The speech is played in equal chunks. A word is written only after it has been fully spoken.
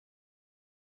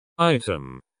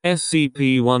Item: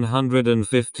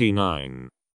 SCP-159.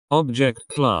 Object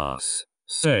Class: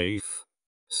 Safe.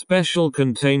 Special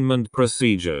Containment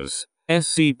Procedures: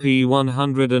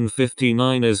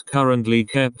 SCP-159 is currently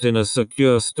kept in a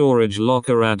secure storage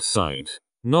locker at site.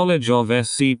 Knowledge of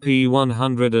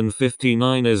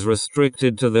SCP-159 is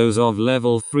restricted to those of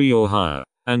Level 3 or higher,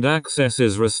 and access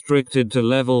is restricted to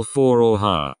Level 4 or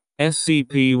higher.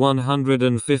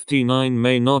 SCP-159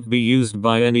 may not be used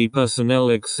by any personnel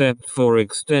except for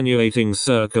extenuating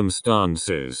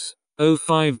circumstances.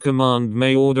 O5 Command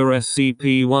may order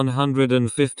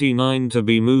SCP-159 to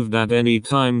be moved at any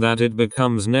time that it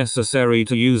becomes necessary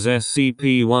to use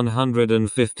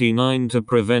SCP-159 to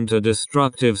prevent a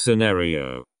destructive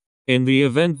scenario. In the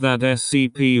event that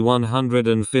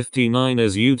SCP-159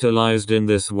 is utilized in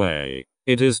this way,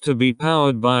 it is to be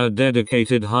powered by a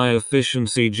dedicated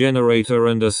high-efficiency generator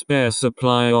and a spare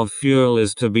supply of fuel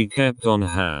is to be kept on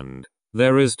hand.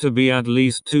 There is to be at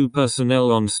least 2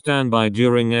 personnel on standby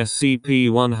during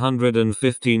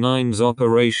SCP-159's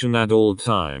operation at all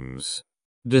times.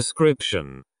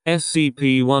 Description: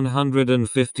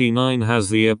 SCP-159 has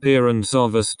the appearance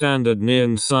of a standard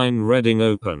neon sign reading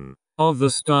open, of the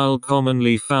style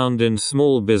commonly found in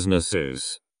small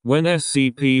businesses. When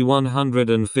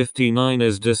SCP-159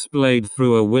 is displayed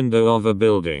through a window of a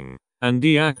building, and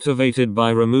deactivated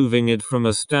by removing it from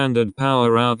a standard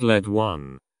power outlet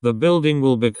 1, the building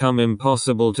will become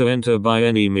impossible to enter by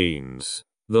any means.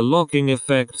 The locking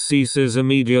effect ceases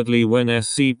immediately when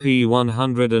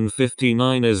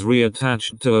SCP-159 is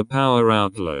reattached to a power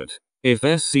outlet. If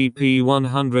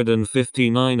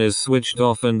SCP-159 is switched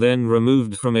off and then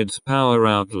removed from its power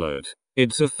outlet,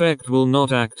 its effect will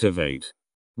not activate.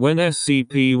 When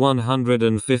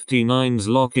SCP-159's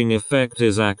locking effect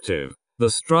is active, the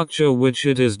structure which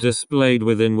it is displayed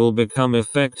within will become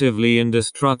effectively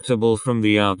indestructible from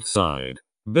the outside.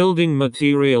 Building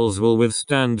materials will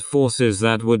withstand forces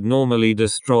that would normally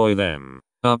destroy them,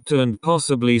 up to and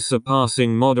possibly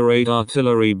surpassing moderate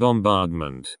artillery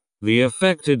bombardment. The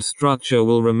affected structure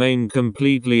will remain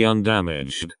completely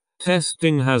undamaged.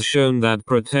 Testing has shown that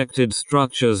protected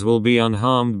structures will be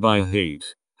unharmed by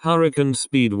heat, hurricane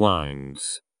speed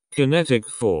winds, kinetic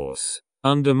force,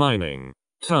 undermining,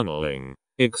 tunneling,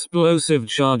 explosive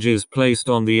charges placed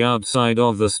on the outside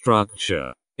of the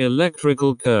structure,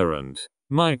 electrical current,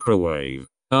 microwave,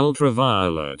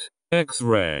 ultraviolet,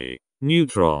 X-ray,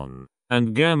 neutron,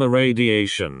 and gamma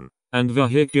radiation, and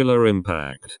vehicular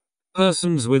impact.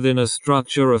 Persons within a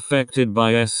structure affected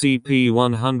by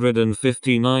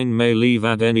SCP-159 may leave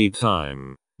at any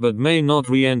time, but may not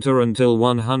re-enter until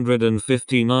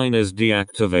 159 is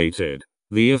deactivated.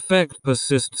 The effect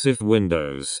persists if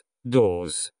windows,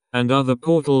 doors, and other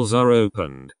portals are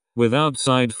opened, with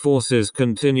outside forces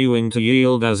continuing to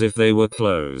yield as if they were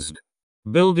closed.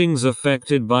 Buildings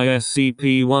affected by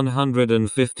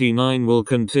SCP-159 will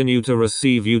continue to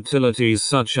receive utilities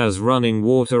such as running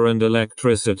water and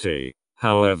electricity.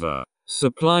 However,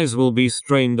 supplies will be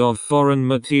strained of foreign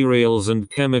materials and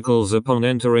chemicals upon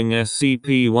entering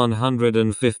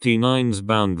SCP-159's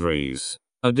boundaries.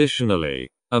 Additionally,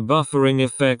 a buffering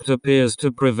effect appears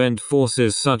to prevent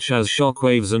forces such as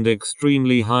shockwaves and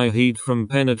extremely high heat from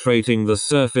penetrating the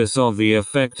surface of the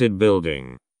affected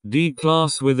building.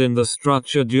 D-Class within the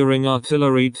structure during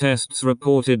artillery tests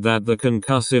reported that the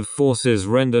concussive forces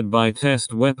rendered by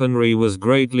test weaponry was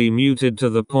greatly muted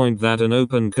to the point that an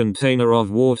open container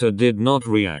of water did not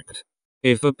react.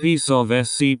 If a piece of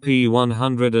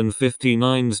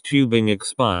SCP-159's tubing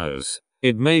expires,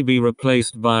 it may be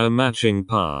replaced by a matching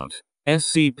part.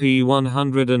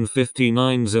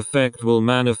 SCP-159's effect will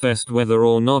manifest whether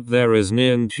or not there is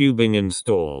neon tubing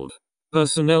installed.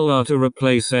 Personnel are to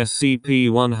replace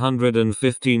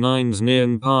SCP-159's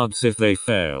neon parts if they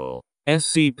fail.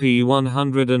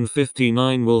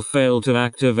 SCP-159 will fail to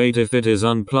activate if it is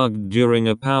unplugged during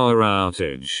a power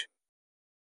outage.